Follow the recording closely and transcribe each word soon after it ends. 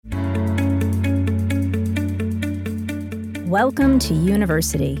Welcome to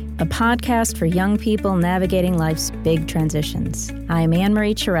University, a podcast for young people navigating life's big transitions. I'm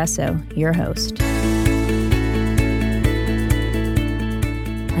Anne-Marie Cheresso, your host.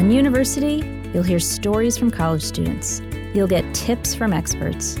 On University, you'll hear stories from college students. You'll get tips from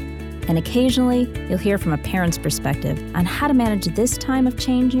experts. And occasionally, you'll hear from a parent's perspective on how to manage this time of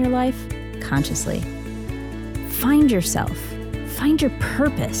change in your life consciously. Find yourself, find your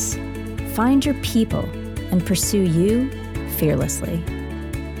purpose, find your people, and pursue you fearlessly.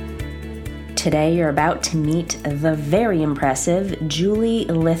 Today, you're about to meet the very impressive Julie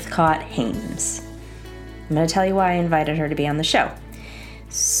Lythcott-Haims. I'm going to tell you why I invited her to be on the show.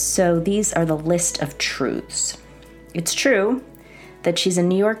 So these are the list of truths. It's true that she's a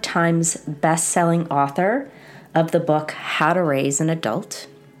New York Times best-selling author of the book How to Raise an Adult.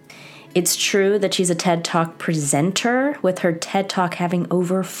 It's true that she's a TED Talk presenter, with her TED Talk having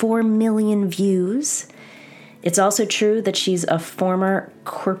over 4 million views. It's also true that she's a former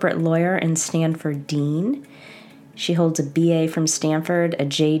corporate lawyer and Stanford dean. She holds a BA from Stanford, a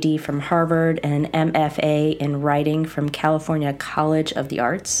JD from Harvard, and an MFA in writing from California College of the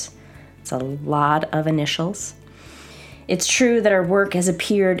Arts. It's a lot of initials. It's true that her work has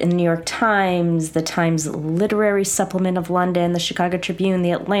appeared in the New York Times, the Times Literary Supplement of London, the Chicago Tribune,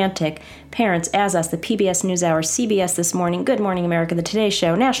 the Atlantic, Parents, As Us, the PBS NewsHour, CBS This Morning, Good Morning America, the Today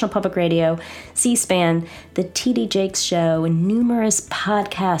Show, National Public Radio, C-SPAN, the T.D. Jakes Show, and numerous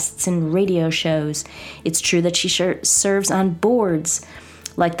podcasts and radio shows. It's true that she serves on boards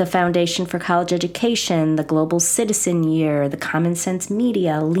like the Foundation for College Education, the Global Citizen Year, the Common Sense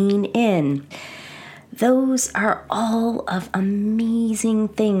Media, Lean In. Those are all of amazing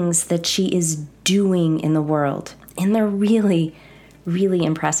things that she is doing in the world, and they're really, really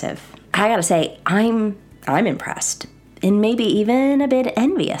impressive. I gotta say, I'm impressed, and maybe even a bit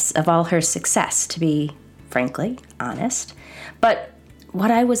envious of all her success, to be frankly honest. But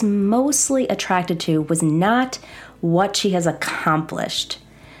what I was mostly attracted to was not what she has accomplished,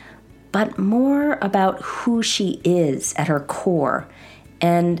 but more about who she is at her core,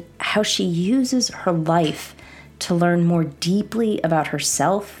 and how she uses her life to learn more deeply about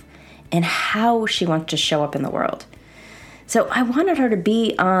herself and how she wants to show up in the world. So I wanted her to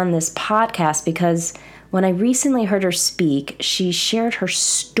be on this podcast because when I recently heard her speak, she shared her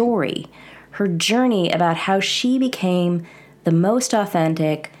story, her journey about how she became the most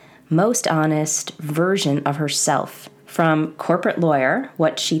authentic, most honest version of herself, from corporate lawyer,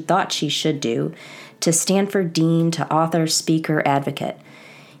 what she thought she should do, to Stanford dean, to author, speaker, advocate.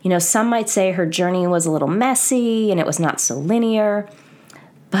 You know, some might say her journey was a little messy and it was not so linear,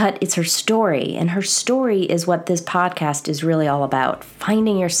 but it's her story. And her story is what this podcast is really all about.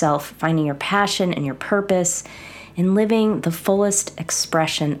 Finding yourself, finding your passion and your purpose, and living the fullest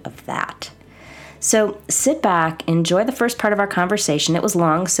expression of that. So sit back, enjoy the first part of our conversation. It was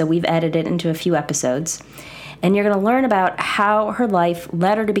long, so we've edited it into a few episodes. And you're going to learn about how her life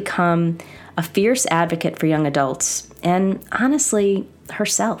led her to become a fierce advocate for young adults, and honestly,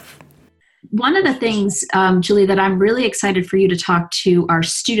 herself. One of the things, Julie, that I'm really excited for you to talk to our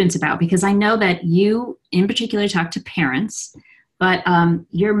students about, because I know that you in particular talk to parents, but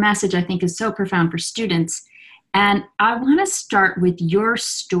your message I think is so profound for students. And I want to start with your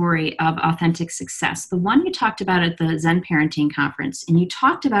story of authentic success, the one you talked about at the Zen Parenting Conference, and you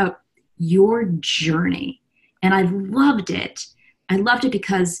talked about your journey. And I loved it. I loved it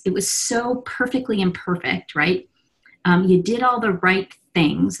because it was so perfectly imperfect, right? You did all the right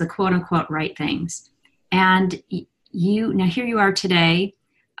things, the quote unquote right things. And now here you are today.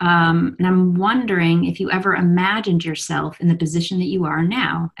 And I'm wondering if you ever imagined yourself in the position that you are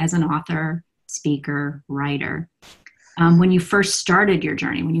now as an author, speaker, writer, when you first started your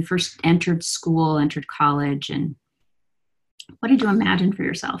journey, when you first entered school, entered college, and what did you imagine for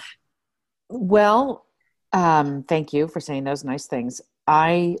yourself? Well, thank you for saying those nice things.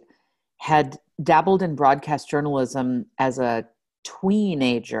 I had dabbled in broadcast journalism as a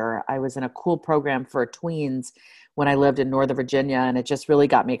tweenager. I was in a cool program for tweens when I lived in Northern Virginia, and it just really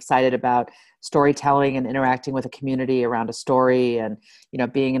got me excited about storytelling and interacting with a community around a story, and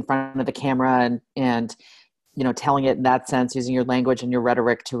being in front of the camera and telling it in that sense, using your language and your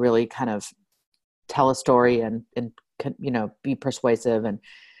rhetoric to really kind of tell a story and be persuasive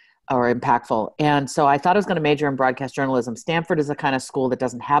or impactful. And so I thought I was going to major in broadcast journalism. Stanford is the kind of school that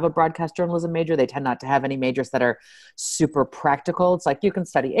doesn't have a broadcast journalism major. They tend not to have any majors that are super practical. It's like you can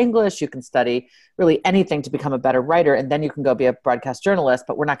study English, you can study really anything to become a better writer, and then you can go be a broadcast journalist,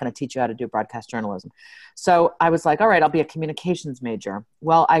 but we're not going to teach you how to do broadcast journalism. So I was like, all right, I'll be a communications major.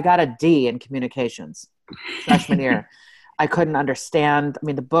 Well, I got a D in communications freshman year. I couldn't understand. I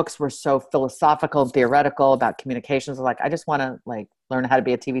mean, the books were so philosophical and theoretical about communications. I was like, I just want to like learn how to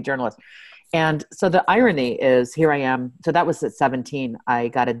be a TV journalist. And so the irony is, here I am. So that was at 17. I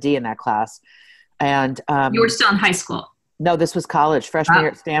got a D in that class. And You were still in high school. no, this was college, freshman year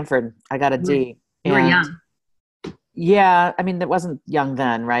at Stanford. I got a D. You were young. Yeah, I mean, it wasn't young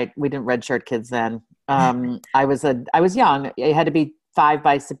then, right? We didn't redshirt kids then. I was young. It had to be 5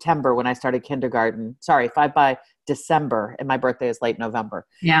 by September when I started kindergarten. Sorry, 5 by December, and my birthday is late November.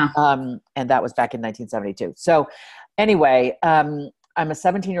 Yeah. And that was back in 1972. So anyway, I'm a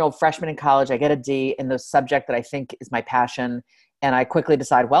 17-year-old freshman in college. I get a D in the subject that I think is my passion. And I quickly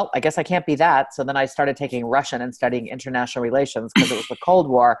decide, well, I guess I can't be that. So then I started taking Russian and studying international relations because it was the Cold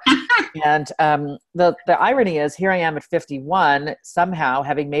War. And the irony is, here I am at 51, somehow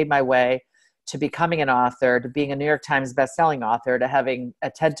having made my way to becoming an author, to being a New York Times bestselling author, to having a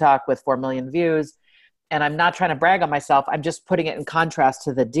TED Talk with 4 million views. And I'm not trying to brag on myself. I'm just putting it in contrast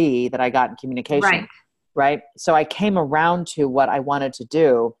to the D that I got in communication. Right. So I came around to what I wanted to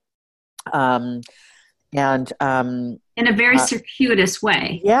do. In a very circuitous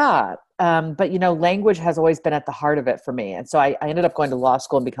way. Yeah. But, language has always been at the heart of it for me. And so I ended up going to law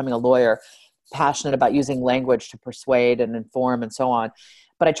school and becoming a lawyer, passionate about using language to persuade and inform and so on.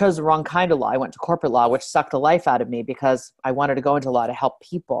 But I chose the wrong kind of law. I went to corporate law, which sucked the life out of me because I wanted to go into law to help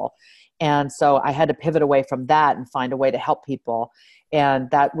people. And so I had to pivot away from that and find a way to help people. And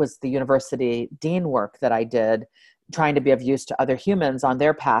that was the university dean work that I did, trying to be of use to other humans on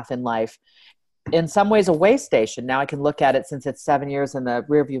their path in life. In some ways, a way station. Now I can look at it since it's 7 years in the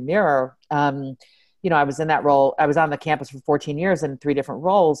rearview mirror. I was in that role. I was on the campus for 14 years in 3 different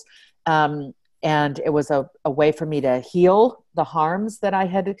roles. And it was a way for me to heal the harms that I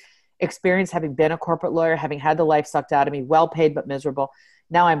had experienced, having been a corporate lawyer, having had the life sucked out of me, well paid but miserable.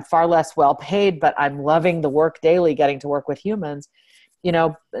 Now I'm far less well paid, but I'm loving the work daily, getting to work with humans.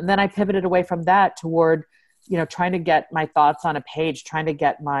 And then I pivoted away from that toward, trying to get my thoughts on a page, trying to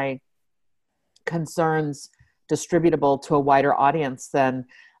get my concerns distributable to a wider audience than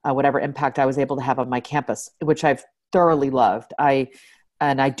whatever impact I was able to have on my campus, which I've thoroughly loved.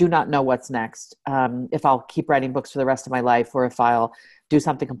 And I do not know what's next, if I'll keep writing books for the rest of my life or if I'll do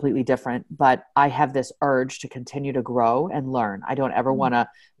something completely different. But I have this urge to continue to grow and learn. I don't ever want to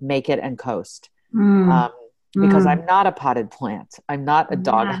make it and coast because I'm not a potted plant. I'm not a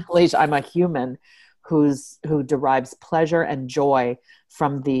dog on a leash. I'm a human who derives pleasure and joy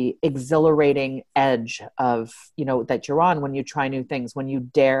from the exhilarating edge of, that you're on when you try new things, when you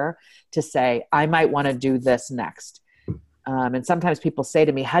dare to say, I might want to do this next. And sometimes people say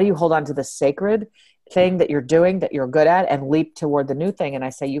to me, how do you hold on to the sacred thing that you're doing, that you're good at, and leap toward the new thing? And I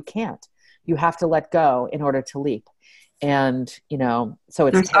say, you can't. You have to let go in order to leap. And, so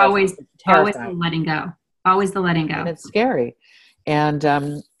it's always the letting go. Always the letting go. And it's scary. And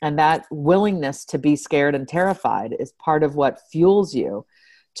that willingness to be scared and terrified is part of what fuels you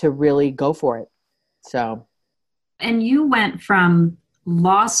to really go for it. So. And you went from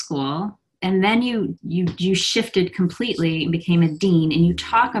law school and then you shifted completely and became a dean, and you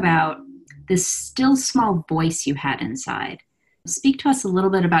talk about this still small voice you had inside. Speak to us a little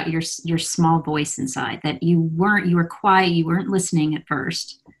bit about your small voice inside, that you were quiet, you weren't listening at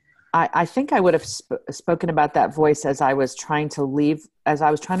first. I think I would have spoken about that voice as I was trying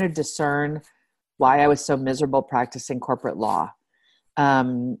to discern why I was so miserable practicing corporate law.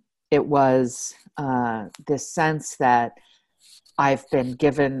 It was this sense that I've been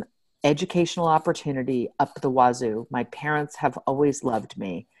given educational opportunity up the wazoo. My parents have always loved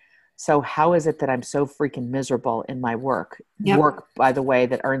me. So how is it that I'm so freaking miserable in my work? Yep. Work, by the way,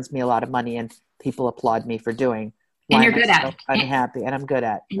 that earns me a lot of money and people applaud me for doing. And you're good at it. I'm happy and I'm good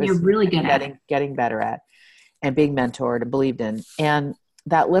at. And you're really good at it. Getting better at and being mentored and believed in. And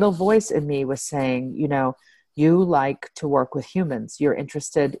that little voice in me was saying, you like to work with humans. You're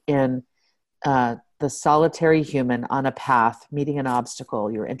interested in the solitary human on a path, meeting an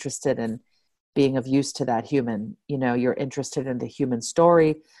obstacle. You're interested in being of use to that human. You're interested in the human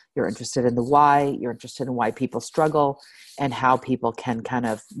story. You're interested in the why. You're interested in why people struggle and how people can kind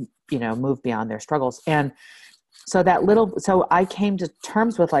of, move beyond their struggles. And so I came to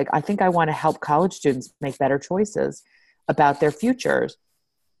terms with I think I want to help college students make better choices about their futures.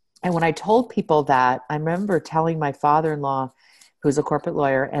 And when I told people that, I remember telling my father-in-law, who's a corporate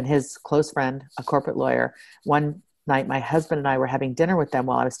lawyer, and his close friend, a corporate lawyer, one night my husband and I were having dinner with them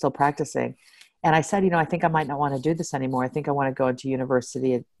while I was still practicing. And I said, I think I might not want to do this anymore. I think I want to go into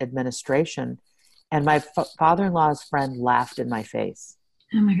university administration. And my father-in-law's friend laughed in my face.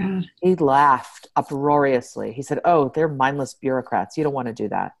 Oh my God. He laughed uproariously. He said, oh, they're mindless bureaucrats. You don't want to do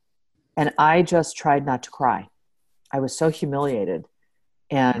that. And I just tried not to cry. I was so humiliated,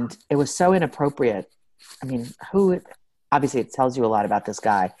 and it was so inappropriate. I mean, obviously it tells you a lot about this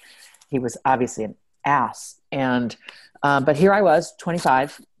guy. He was obviously an ass. And, but here I was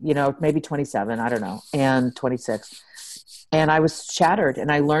 25, maybe 27, I don't know, and 26. And I was shattered.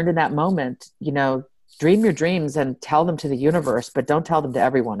 And I learned in that moment, dream your dreams and tell them to the universe, but don't tell them to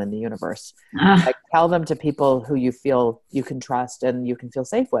everyone in the universe. Like, tell them to people who you feel you can trust and you can feel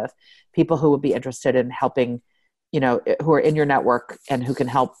safe with, people who would be interested in helping, who are in your network and who can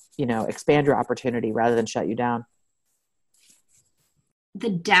help, expand your opportunity rather than shut you down. The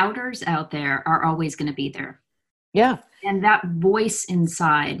doubters out there are always going to be there. Yeah. And that voice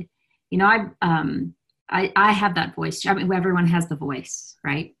inside, I have that voice. I mean, everyone has the voice,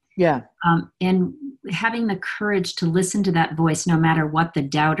 right? Yeah. And having the courage to listen to that voice, no matter what the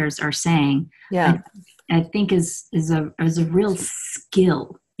doubters are saying, yeah, I think is a real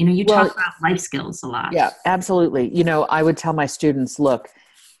skill. You talk about life skills a lot. Yeah, absolutely. I would tell my students, look,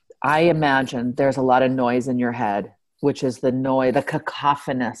 I imagine there's a lot of noise in your head, which is the noise, the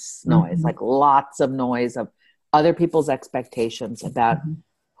cacophonous noise, Mm-hmm. like lots of noise of other people's expectations about Mm-hmm.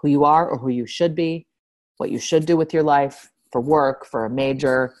 who you are or who you should be, what you should do with your life, for work, for a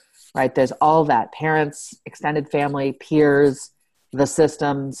major, right? There's all that. Parents, extended family, peers, the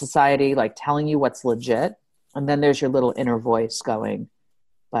system, society, like telling you what's legit. And then there's your little inner voice going,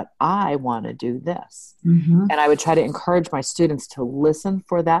 but I want to do this. Mm-hmm. And I would try to encourage my students to listen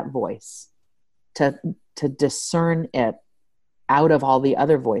for that voice, to discern it out of all the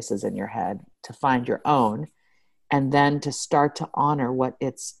other voices in your head, to find your own, and then to start to honor what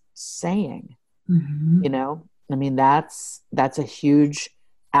it's saying. Mm-hmm. I mean, that's a huge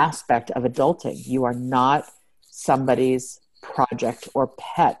aspect of adulting. You are not somebody's project or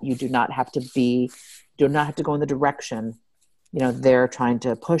pet. You do not have to go in the direction, they're trying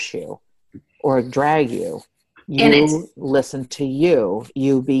to push you or drag you. You listen to you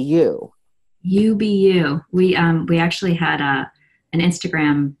be you. You be you. We actually had an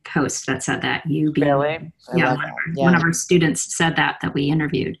Instagram post that said that. You be really? you. One of our students said that we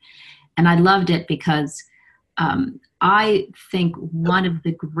interviewed. And I loved it because I think one of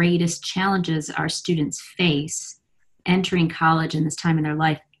the greatest challenges our students face entering college in this time in their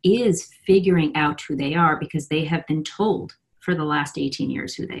life is figuring out who they are, because they have been told for the last 18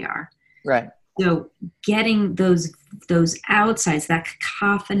 years who they are. Right. So getting those outsides, that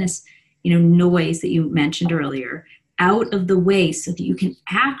cacophonous, noise that you mentioned earlier, out of the way so that you can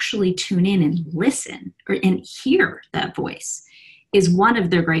actually tune in and listen and hear that voice is one of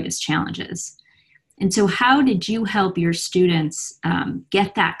their greatest challenges. And so how did you help your students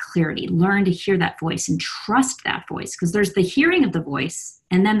get that clarity, learn to hear that voice and trust that voice? Because there's the hearing of the voice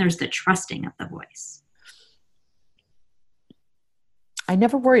and then there's the trusting of the voice. I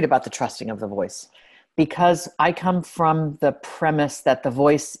never worried about the trusting of the voice, because I come from the premise that the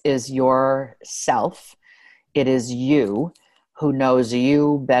voice is yourself. It is you who knows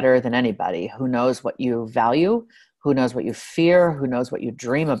you better than anybody, who knows what you value, who knows what you fear, who knows what you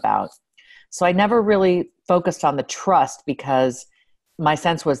dream about. So I never really focused on the trust, because my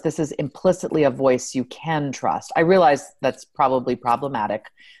sense was this is implicitly a voice you can trust. I realize that's probably problematic.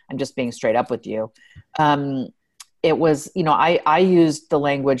 I'm just being straight up with you. It was, I used the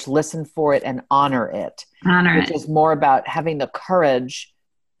language, listen for it and honor it. Which is more about having the courage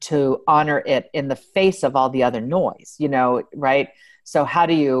to honor it in the face of all the other noise, right? So how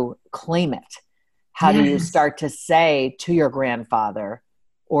do you claim it? How do you start to say to your grandfather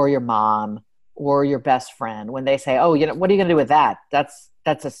or your mom or your best friend when they say, oh, what are you going to do with that? That's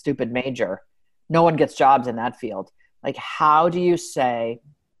a stupid major. No one gets jobs in that field. Like, how do you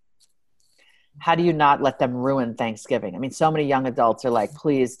not let them ruin Thanksgiving? I mean, so many young adults are like,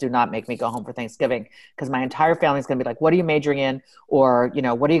 please do not make me go home for Thanksgiving, because my entire family is going to be like, what are you majoring in? Or,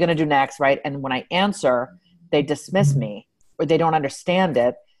 what are you going to do next? Right. And when I answer, they dismiss me or they don't understand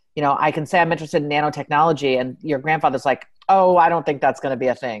it. I can say I'm interested in nanotechnology, and your grandfather's like, oh, I don't think that's going to be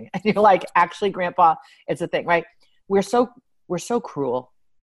a thing. And you're like, actually, Grandpa, it's a thing, right? We're so cruel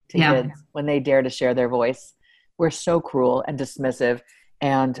to kids when they dare to share their voice. We're so cruel and dismissive.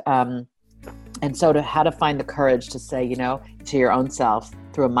 And so how to find the courage to say, to your own self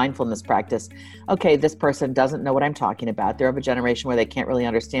through a mindfulness practice, okay, this person doesn't know what I'm talking about. They're of a generation where they can't really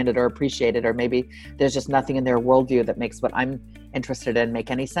understand it or appreciate it, or maybe there's just nothing in their worldview that makes what I'm interested in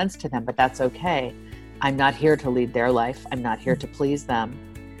make any sense to them, but that's okay. I'm not here to lead their life. I'm not here to please them.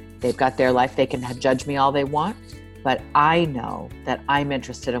 They've got their life. They can judge me all they want, but I know that I'm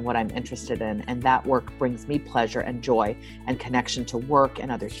interested in what I'm interested in, and that work brings me pleasure and joy and connection to work and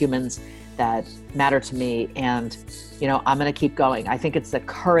other humans that matter to me. And, I'm going to keep going. I think it's the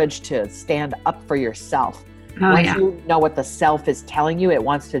courage to stand up for yourself Once you know what the self is telling you it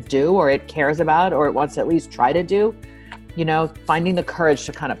wants to do, or it cares about, or it wants to at least try to do, finding the courage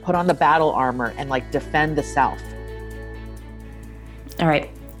to kind of put on the battle armor and defend the self. All right.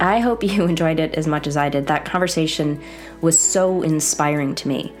 I hope you enjoyed it as much as I did. That conversation was so inspiring to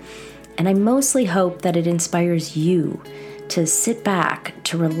me. And I mostly hope that it inspires you to sit back,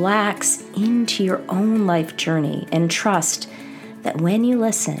 to relax into your own life journey, and trust that when you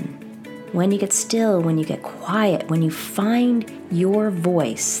listen, when you get still, when you get quiet, when you find your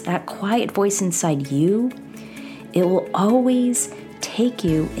voice, that quiet voice inside you, it will always take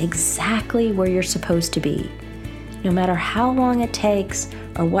you exactly where you're supposed to be. No matter how long it takes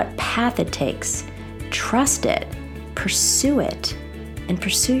or what path it takes, trust it, pursue it, and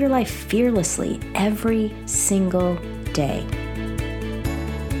pursue your life fearlessly every single day.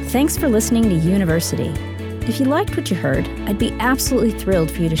 Thanks for listening to University. If you liked what you heard, I'd be absolutely thrilled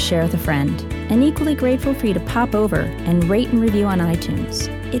for you to share with a friend, and equally grateful for you to pop over and rate and review on iTunes.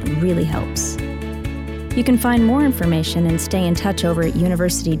 It really helps. You can find more information and stay in touch over at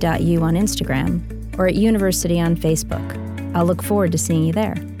university.u on Instagram or at University on Facebook. I'll look forward to seeing you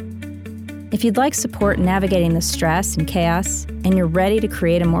there. If you'd like support navigating the stress and chaos, and you're ready to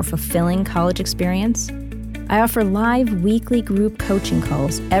create a more fulfilling college experience, I offer live weekly group coaching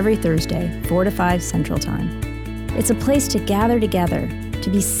calls every Thursday, 4 to 5 Central Time. It's a place to gather together, to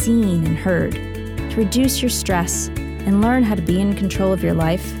be seen and heard, to reduce your stress, and learn how to be in control of your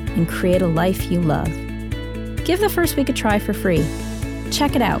life and create a life you love. Give the first week a try for free.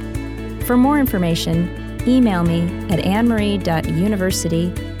 Check it out. For more information, email me at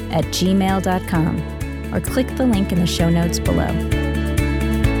annemarie.university@gmail.com or click the link in the show notes below.